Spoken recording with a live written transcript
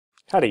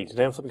Howdy,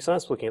 today on Flipping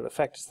Science, looking at the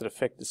factors that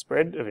affect the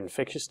spread of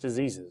infectious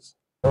diseases.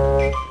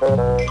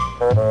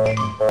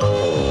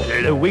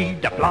 Louis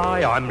the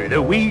Fly, I'm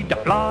Louis the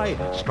Fly,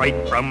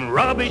 straight from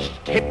rubbish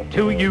tip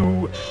to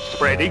you,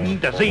 spreading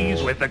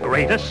disease with the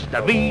greatest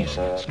of ease,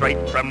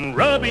 straight from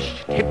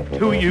rubbish tip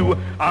to you.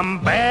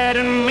 I'm bad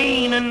and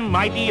mean and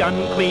mighty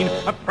unclean,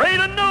 afraid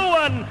of no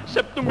one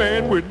except the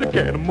man with the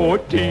can of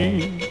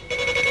morphine.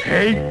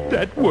 Hate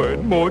that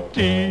word,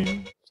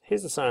 morphine.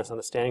 Here's the science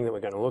understanding that we're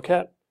going to look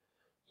at.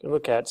 We're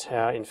going to look at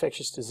how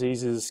infectious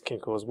diseases can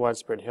cause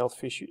widespread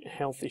health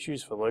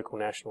issues for local,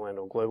 national and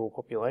or global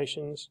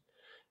populations,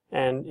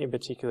 and in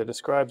particular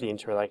describe the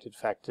interrelated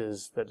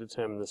factors that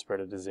determine the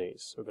spread of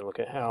disease. So we're going to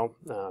look at how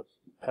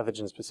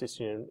pathogens persist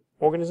in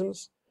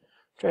organisms,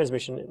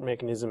 transmission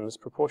mechanisms,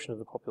 proportion of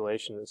the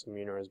population that's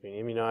immune or has been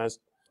immunized,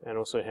 and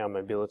also how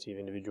mobility of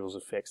individuals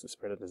affects the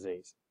spread of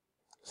disease.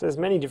 So there's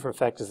many different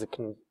factors that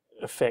can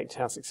affect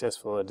how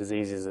successful a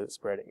disease is at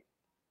spreading.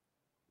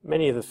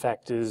 Many of the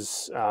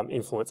factors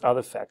influence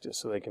other factors,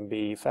 so they can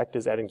be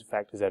factors adding to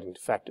factors adding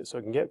to factors, so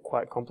it can get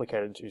quite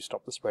complicated to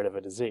stop the spread of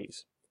a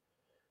disease.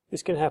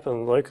 This can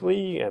happen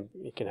locally,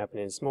 it can happen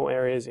in small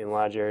areas, in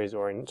large areas,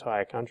 or in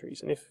entire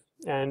countries.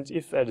 And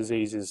if a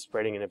disease is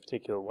spreading in a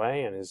particular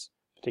way and is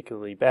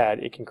particularly bad,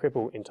 it can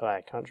cripple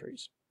entire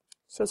countries.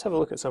 So let's have a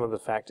look at some of the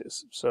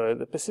factors. So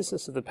the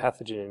persistence of the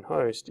pathogen in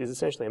host is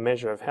essentially a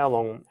measure of how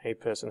long a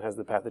person has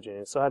the pathogen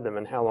inside them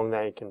and how long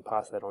they can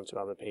pass that on to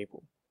other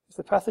people. If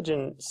the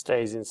pathogen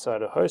stays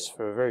inside a host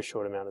for a very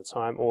short amount of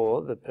time,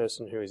 or the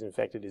person who is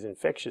infected is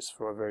infectious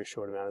for a very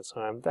short amount of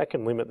time, that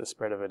can limit the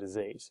spread of a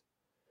disease.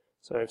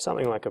 So if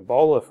something like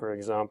Ebola, for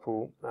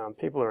example,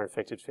 people are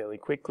infected fairly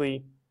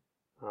quickly,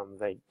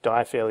 they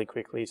die fairly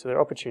quickly, so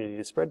their opportunity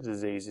to spread the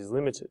disease is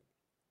limited,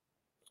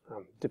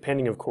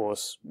 depending, of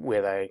course,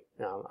 where they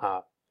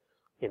are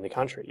in the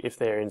country. If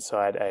they're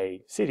inside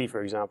a city,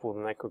 for example,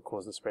 then that could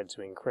cause the spread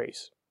to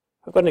increase.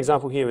 I've got an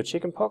example here with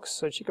chickenpox.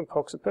 So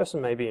chickenpox, a person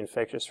may be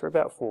infectious for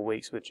about 4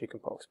 weeks with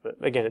chickenpox, but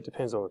again, it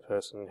depends on the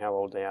person, how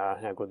old they are,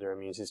 how good their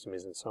immune system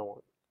is, and so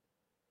on.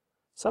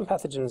 Some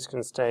pathogens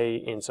can stay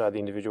inside the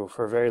individual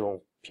for a very long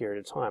period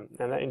of time,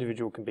 and that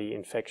individual can be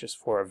infectious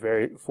for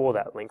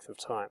that length of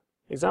time.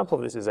 Example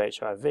of this is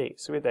HIV.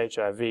 So with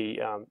HIV,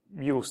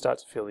 you will start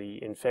to feel the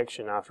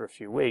infection after a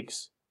few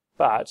weeks,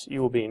 but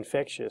you will be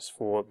infectious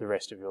for the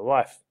rest of your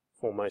life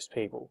for most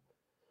people.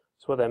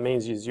 So what that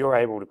means is you're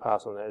able to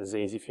pass on that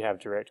disease if you have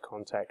direct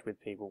contact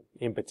with people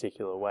in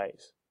particular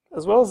ways.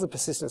 As well as the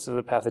persistence of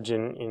the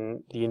pathogen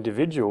in the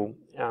individual,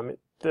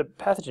 the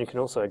pathogen can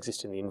also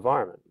exist in the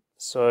environment.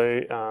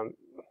 So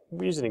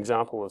we use an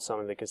example of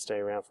something that can stay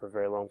around for a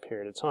very long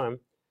period of time.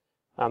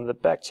 The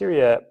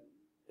bacteria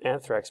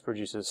anthrax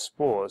produces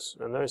spores,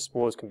 and those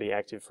spores can be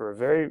active for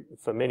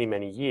many,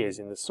 many years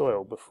in the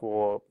soil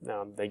before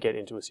they get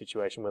into a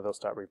situation where they'll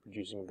start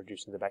reproducing and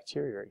producing the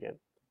bacteria again.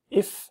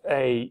 If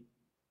a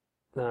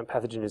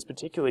pathogen is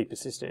particularly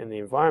persistent in the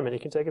environment,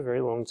 it can take a very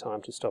long time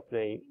to stop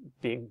a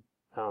big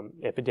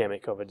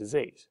epidemic of a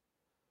disease.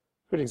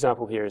 A good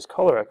example here is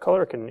cholera.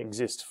 Cholera can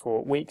exist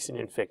for weeks in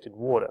infected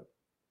water.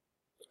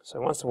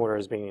 So once the water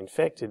is being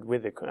infected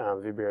with the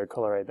Vibrio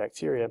cholerae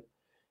bacteria,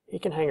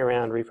 it can hang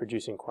around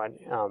reproducing quite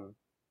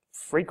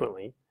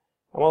frequently,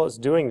 and while it's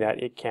doing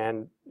that, it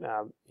can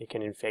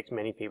infect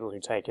many people who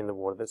take in the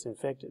water that's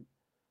infected.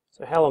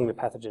 So how long the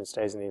pathogen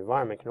stays in the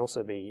environment can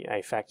also be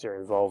a factor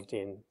involved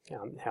in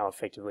how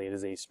effectively a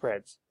disease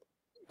spreads.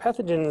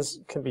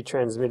 Pathogens can be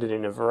transmitted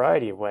in a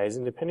variety of ways,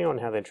 and depending on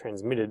how they're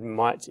transmitted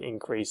might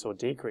increase or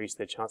decrease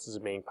their chances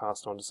of being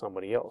passed on to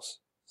somebody else.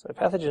 So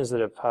pathogens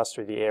that have passed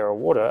through the air or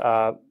water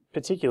are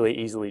particularly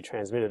easily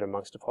transmitted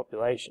amongst a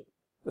population.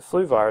 The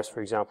flu virus,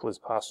 for example, is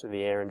passed through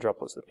the air in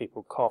droplets that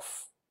people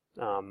cough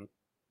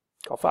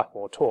up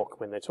or talk.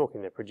 When they're talking,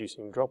 they're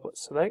producing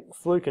droplets. So that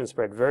flu can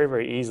spread very,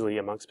 very easily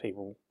amongst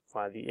people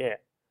via the air.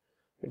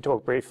 We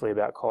talked briefly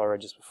about cholera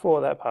just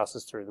before. That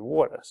passes through the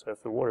water. So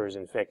if the water is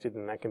infected,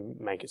 then that can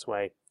make its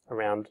way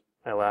around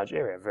a large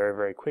area very,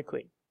 very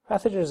quickly.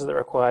 Pathogens that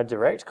require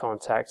direct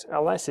contact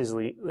are less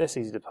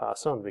easy to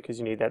pass on because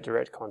you need that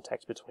direct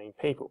contact between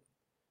people.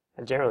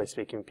 And generally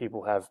speaking,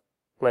 people have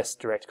less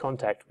direct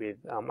contact with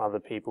other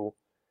people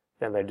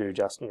than they do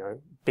just,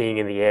 being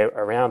in the air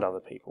around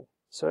other people.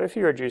 So if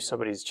you reduce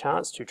somebody's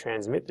chance to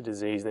transmit the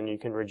disease, then you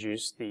can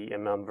reduce the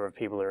number of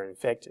people that are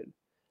infected.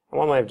 And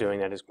one way of doing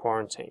that is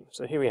quarantine.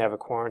 So here we have a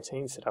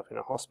quarantine set up in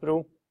a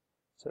hospital.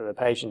 So the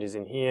patient is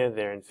in here,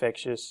 they're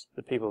infectious,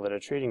 the people that are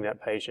treating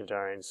that patient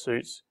are in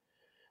suits,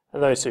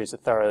 and those suits are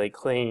thoroughly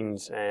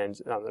cleaned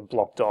and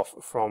blocked off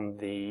from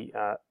the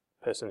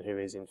person who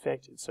is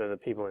infected, so the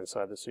people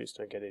inside the suits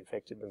don't get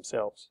infected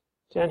themselves.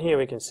 Down here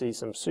we can see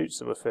some suits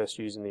that were first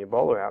used in the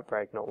Ebola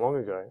outbreak not long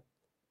ago.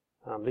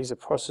 These are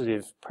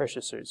positive pressure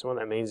suits. So what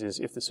that means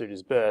is if the suit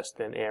is burst,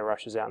 then air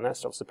rushes out and that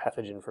stops the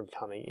pathogen from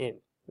coming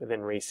in. It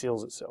then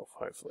reseals itself,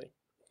 hopefully.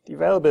 The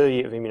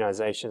availability of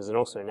immunizations and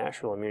also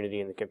natural immunity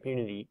in the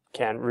community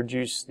can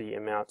reduce the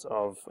amount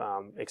of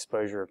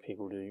exposure of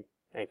people to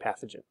a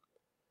pathogen.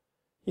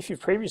 If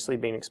you've previously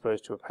been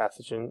exposed to a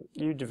pathogen,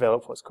 you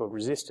develop what's called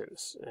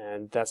resistance,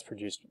 and that's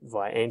produced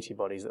via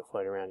antibodies that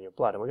float around in your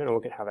blood, and we're going to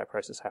look at how that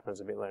process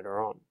happens a bit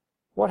later on.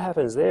 What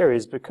happens there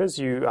is, because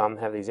you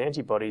have these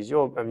antibodies,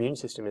 your immune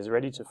system is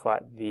ready to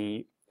fight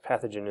the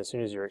pathogen as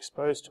soon as you're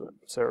exposed to it.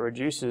 So it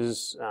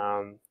reduces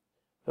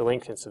the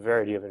length and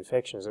severity of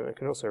infections, and it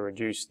can also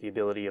reduce the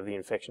ability of the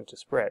infection to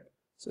spread.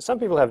 So some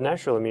people have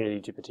natural immunity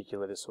to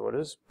particular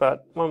disorders,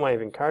 but one way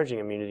of encouraging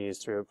immunity is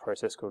through a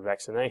process called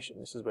vaccination.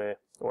 This is where,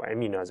 or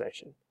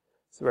immunization.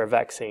 This is where a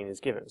vaccine is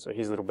given. So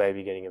here's a little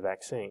baby getting a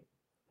vaccine.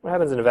 What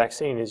happens in a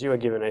vaccine is you are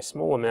given a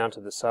small amount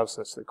of the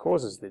substance that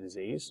causes the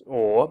disease,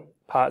 or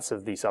parts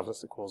of the substance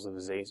that causes the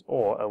disease,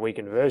 or a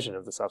weakened version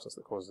of the substance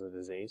that causes the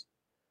disease,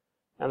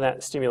 and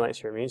that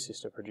stimulates your immune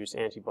system to produce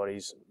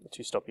antibodies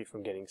to stop you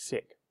from getting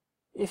sick.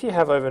 If you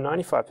have over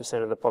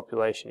 95% of the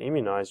population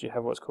immunized, you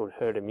have what's called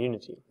herd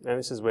immunity. And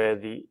this is where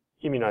the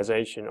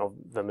immunization of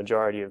the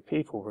majority of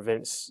people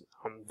prevents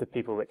the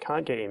people that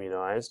can't get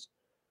immunized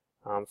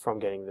from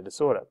getting the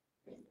disorder.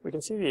 We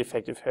can see the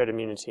effect of herd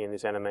immunity in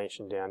this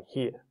animation down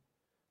here,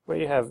 where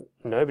you have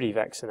nobody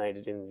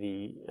vaccinated in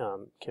the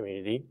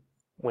community.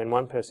 When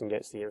one person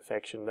gets the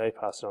infection, they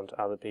pass it on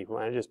to other people,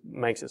 and it just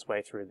makes its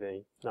way through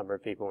the number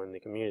of people in the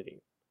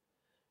community.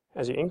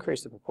 As you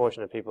increase the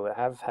proportion of people that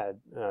have had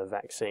a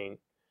vaccine,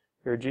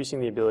 you're reducing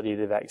the ability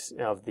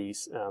of the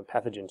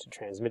pathogen to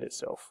transmit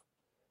itself,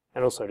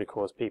 and also to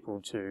cause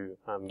people to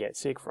get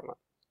sick from it.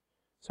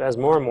 So as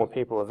more and more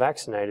people are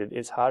vaccinated,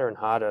 it's harder and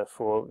harder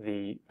for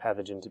the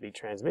pathogen to be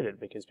transmitted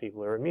because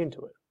people are immune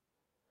to it.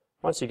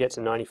 Once you get to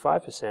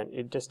 95%,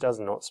 it just does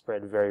not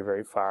spread very,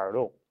 very far at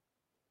all.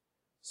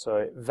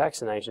 So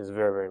vaccination is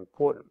very, very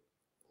important.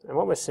 And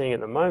what we're seeing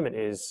at the moment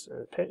is,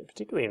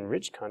 particularly in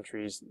rich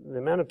countries, the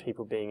amount of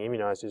people being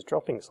immunized is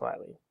dropping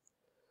slightly.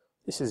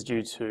 This is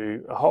due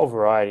to a whole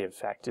variety of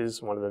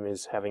factors. One of them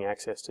is having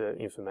access to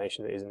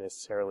information that isn't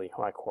necessarily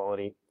high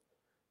quality.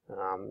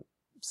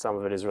 Some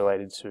of it is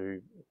related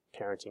to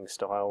parenting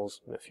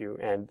styles,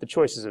 and the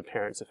choices of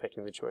parents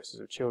affecting the choices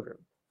of children.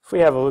 If we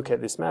have a look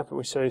at this map, it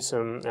will show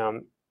some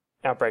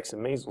outbreaks of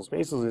measles.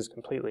 Measles is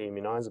completely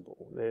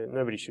immunizable.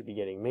 Nobody should be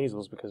getting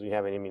measles because we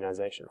have an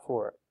immunization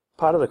for it.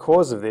 Part of the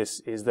cause of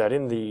this is that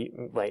in the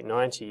late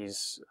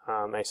 90s,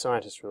 a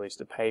scientist released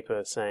a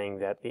paper saying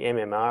that the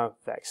MMR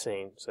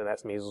vaccine, so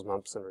that's measles,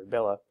 mumps and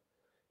rubella,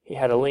 he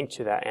had a link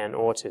to that and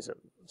autism.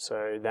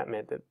 So that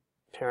meant that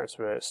parents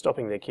were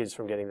stopping their kids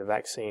from getting the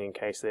vaccine in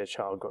case their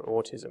child got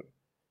autism,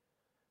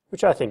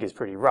 which I think is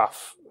pretty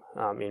rough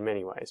in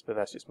many ways, but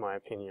that's just my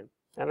opinion.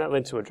 And that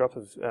led to a drop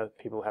of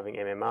people having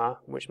MMR,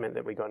 which meant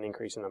that we got an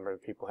increase in the number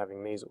of people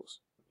having measles.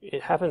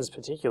 It happens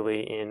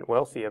particularly in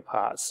wealthier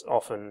parts,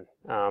 often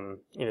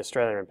in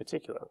Australia in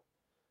particular.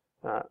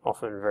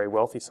 Often very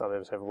wealthy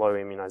suburbs have low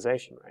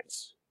immunisation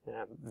rates.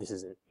 This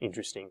is an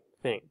interesting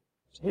thing.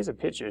 So here's a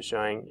picture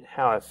showing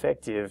how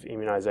effective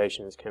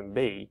immunisations can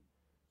be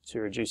to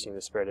reducing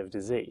the spread of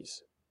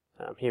disease.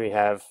 Here we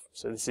have,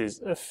 so this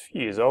is a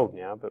few years old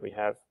now, but we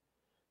have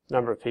a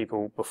number of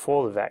people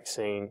before the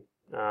vaccine,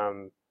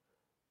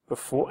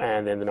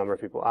 and then the number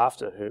of people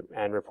after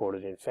and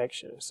reported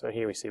infection. So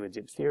here we see with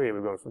diphtheria,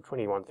 we've gone from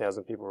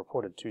 21,000 people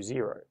reported to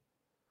 0.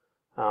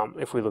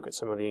 If we look at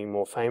some of the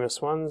more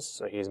famous ones,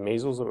 so here's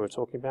measles that we were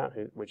talking about,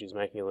 which is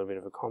making a little bit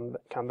of a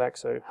comeback.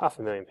 So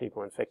 500,000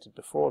 people infected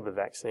before the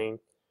vaccine,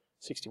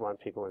 61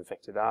 people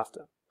infected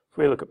after. If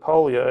we look at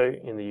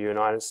polio in the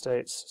United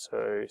States,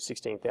 so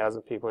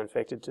 16,000 people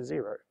infected to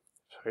 0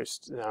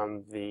 post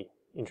the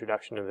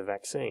introduction of the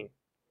vaccine.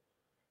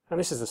 And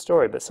this is the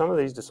story, but some of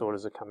these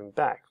disorders are coming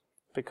back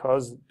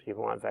because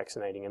people aren't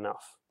vaccinating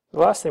enough. The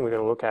last thing we're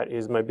going to look at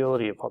is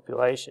mobility of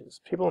populations.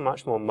 People are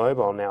much more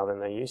mobile now than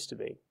they used to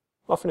be.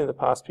 Often in the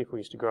past, people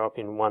used to grow up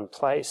in one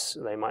place.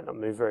 They might not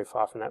move very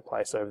far from that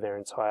place over their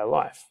entire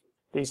life.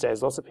 These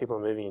days, lots of people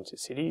are moving into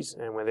cities,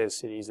 and where there's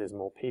cities, there's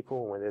more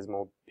people, and where there's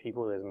more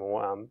people, there's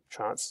more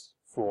chance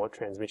for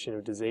transmission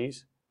of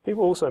disease.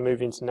 People also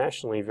move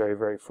internationally very,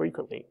 very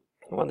frequently.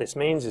 And what this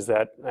means is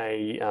that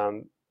a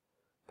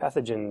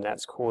pathogen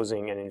that's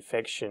causing an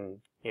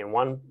infection in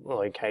one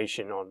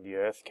location on the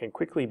Earth can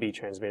quickly be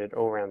transmitted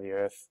all around the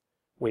Earth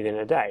within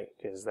a day,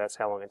 because that's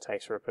how long it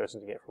takes for a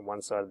person to get from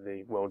one side of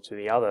the world to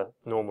the other,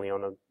 normally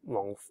on a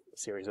long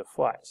series of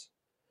flights.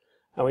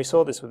 And we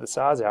saw this with the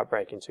SARS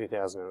outbreak in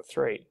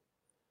 2003.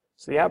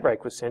 So the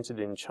outbreak was centered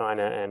in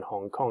China and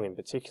Hong Kong in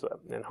particular.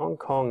 And Hong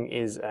Kong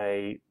is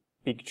a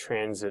big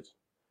transit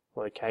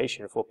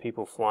location for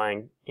people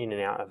flying in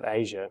and out of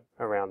Asia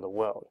around the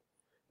world.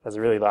 There's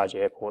a really large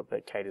airport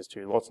that caters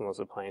to lots and lots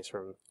of planes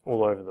from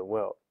all over the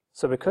world.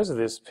 So because of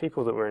this,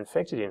 people that were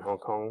infected in Hong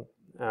Kong,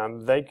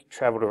 they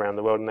travelled around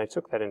the world and they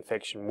took that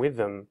infection with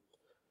them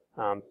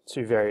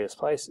to various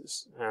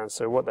places. And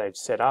so what they'd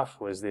set up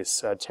was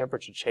this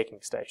temperature checking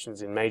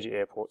stations in major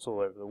airports all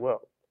over the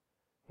world.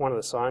 One of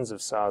the signs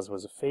of SARS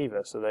was a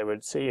fever, so they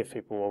would see if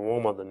people were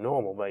warmer than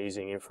normal by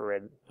using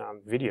infrared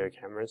video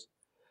cameras.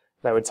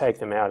 They would take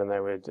them out and they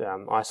would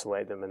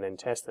isolate them and then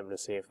test them to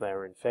see if they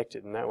were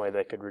infected, and that way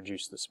they could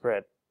reduce the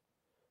spread.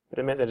 but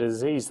it meant that a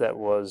disease that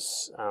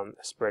was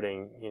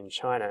spreading in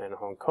China and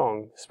Hong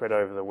Kong spread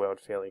over the world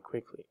fairly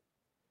quickly.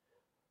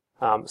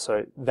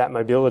 So that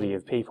mobility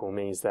of people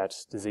means that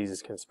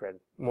diseases can spread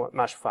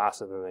much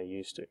faster than they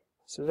used to.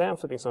 So today on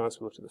Flipping Science,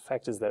 we looked at the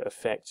factors that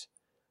affect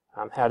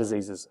how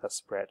diseases are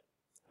spread.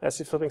 That's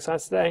it for Flipping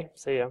Science today.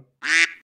 See ya.